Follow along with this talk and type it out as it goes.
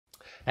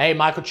Hey,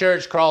 Michael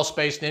Church, Crawl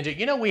Space Ninja.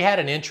 You know, we had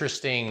an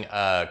interesting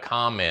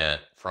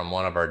comment from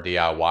one of our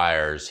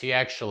DIYers. He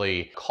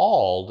actually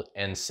called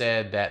and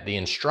said that the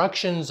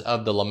instructions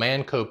of the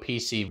Lomanco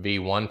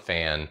PCV1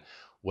 fan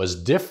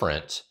was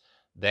different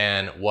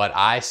than what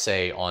I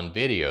say on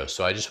video.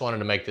 So I just wanted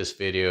to make this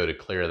video to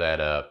clear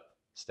that up.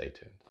 Stay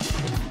tuned.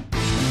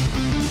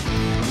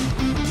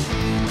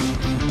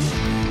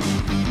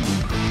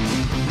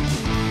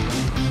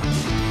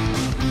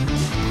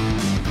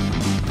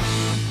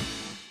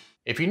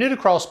 If you're new to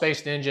Crawl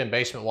Space Ninja and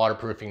Basement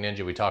Waterproofing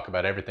Ninja, we talk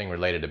about everything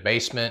related to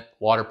basement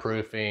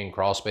waterproofing,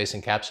 crawl space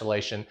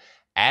encapsulation,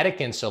 attic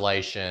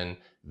insulation,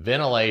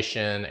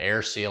 ventilation,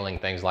 air sealing,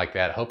 things like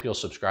that. Hope you'll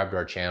subscribe to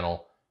our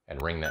channel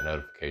and ring that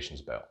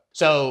notifications bell.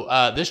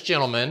 So this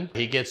gentleman,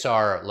 he gets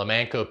our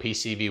Lomanco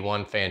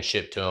PCV1 fan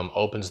shipped to him,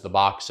 opens the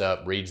box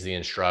up, reads the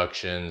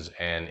instructions,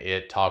 and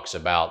it talks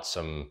about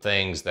some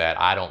things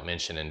that I don't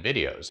mention in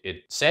videos.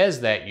 It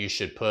says that you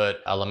should put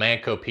a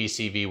Lomanco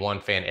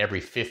PCV1 fan every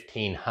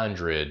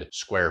 1,500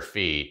 square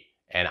feet.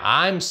 And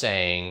I'm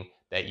saying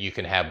that you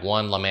can have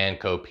one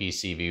Lomanco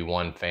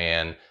PCV1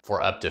 fan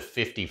for up to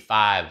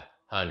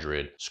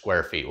 5,500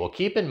 square feet. Well,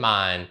 keep in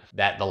mind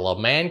that the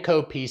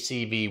Lomanco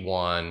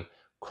PCV1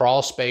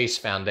 crawl space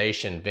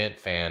foundation vent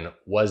fan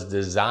was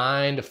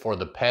designed for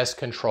the pest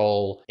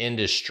control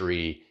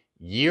industry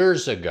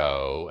years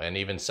ago, and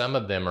even some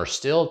of them are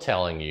still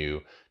telling you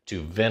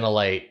to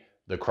ventilate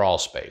the crawl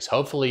space.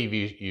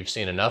 Hopefully you've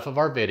seen enough of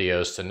our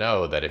videos to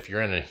know that if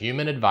you're in a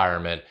humid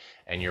environment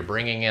and you're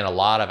bringing in a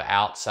lot of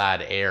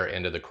outside air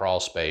into the crawl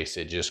space,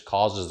 it just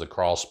causes the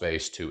crawl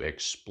space to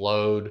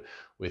explode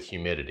with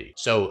humidity.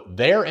 So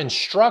their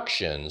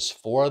instructions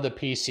for the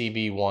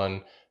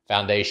PCV1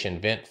 foundation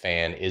vent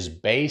fan is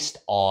based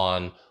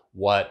on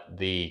what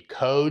the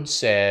code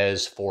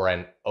says for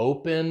an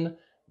open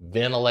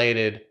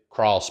ventilated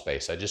crawl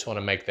space. I just want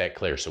to make that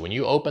clear. So when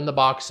you open the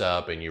box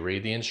up and you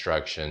read the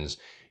instructions,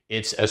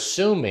 it's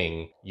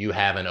assuming you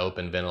have an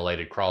open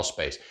ventilated crawl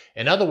space.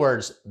 In other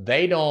words,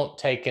 they don't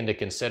take into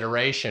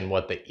consideration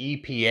what the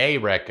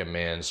EPA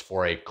recommends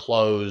for a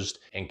closed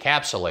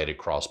encapsulated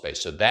crawl space.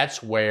 So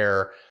that's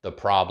where the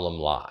problem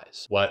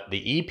lies. What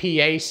the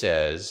EPA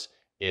says,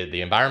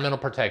 the Environmental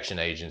Protection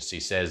Agency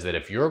says that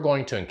if you're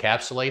going to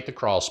encapsulate the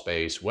crawl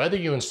space, whether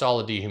you install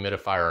a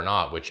dehumidifier or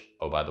not, which,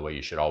 oh, by the way,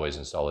 you should always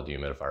install a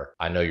dehumidifier.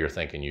 I know you're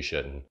thinking you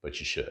shouldn't, but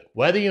you should.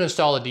 Whether you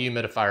install a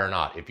dehumidifier or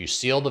not, if you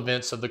seal the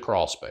vents of the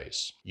crawl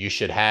space, you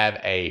should have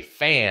a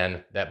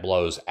fan that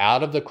blows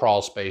out of the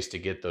crawl space to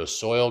get those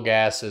soil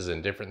gases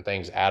and different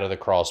things out of the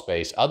crawl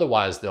space.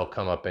 Otherwise, they'll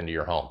come up into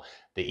your home.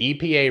 The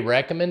EPA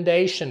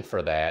recommendation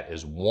for that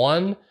is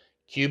 1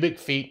 cubic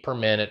feet per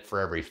minute for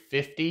every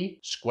 50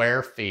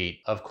 square feet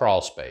of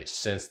crawl space.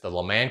 Since the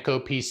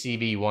Lomanco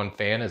PCV1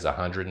 fan is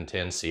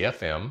 110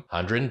 CFM,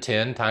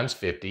 110 times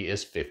 50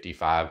 is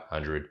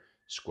 5,500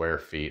 square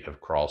feet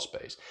of crawl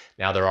space.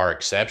 Now there are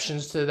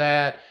exceptions to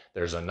that.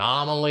 There's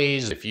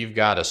anomalies. If you've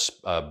got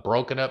a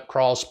broken up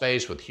crawl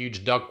space with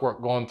huge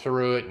ductwork going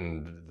through it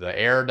and the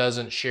air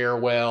doesn't share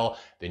well,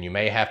 then you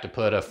may have to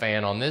put a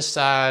fan on this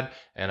side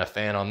and a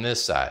fan on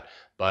this side.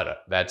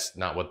 But that's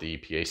not what the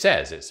EPA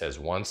says. It says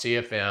 1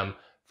 CFM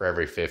for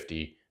every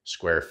 50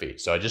 square feet.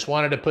 So I just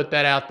wanted to put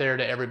that out there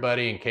to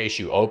everybody in case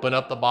you open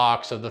up the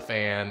box of the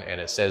fan and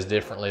it says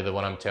differently than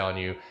what I'm telling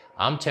you.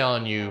 I'm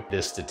telling you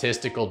this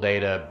statistical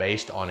data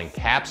based on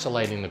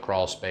encapsulating the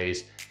crawl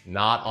space,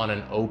 not on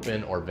an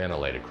open or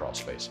ventilated crawl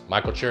space.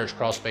 Michael Church,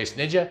 Crawl Space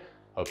Ninja.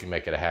 Hope you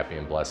make it a happy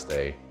and blessed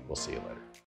day. We'll see you later.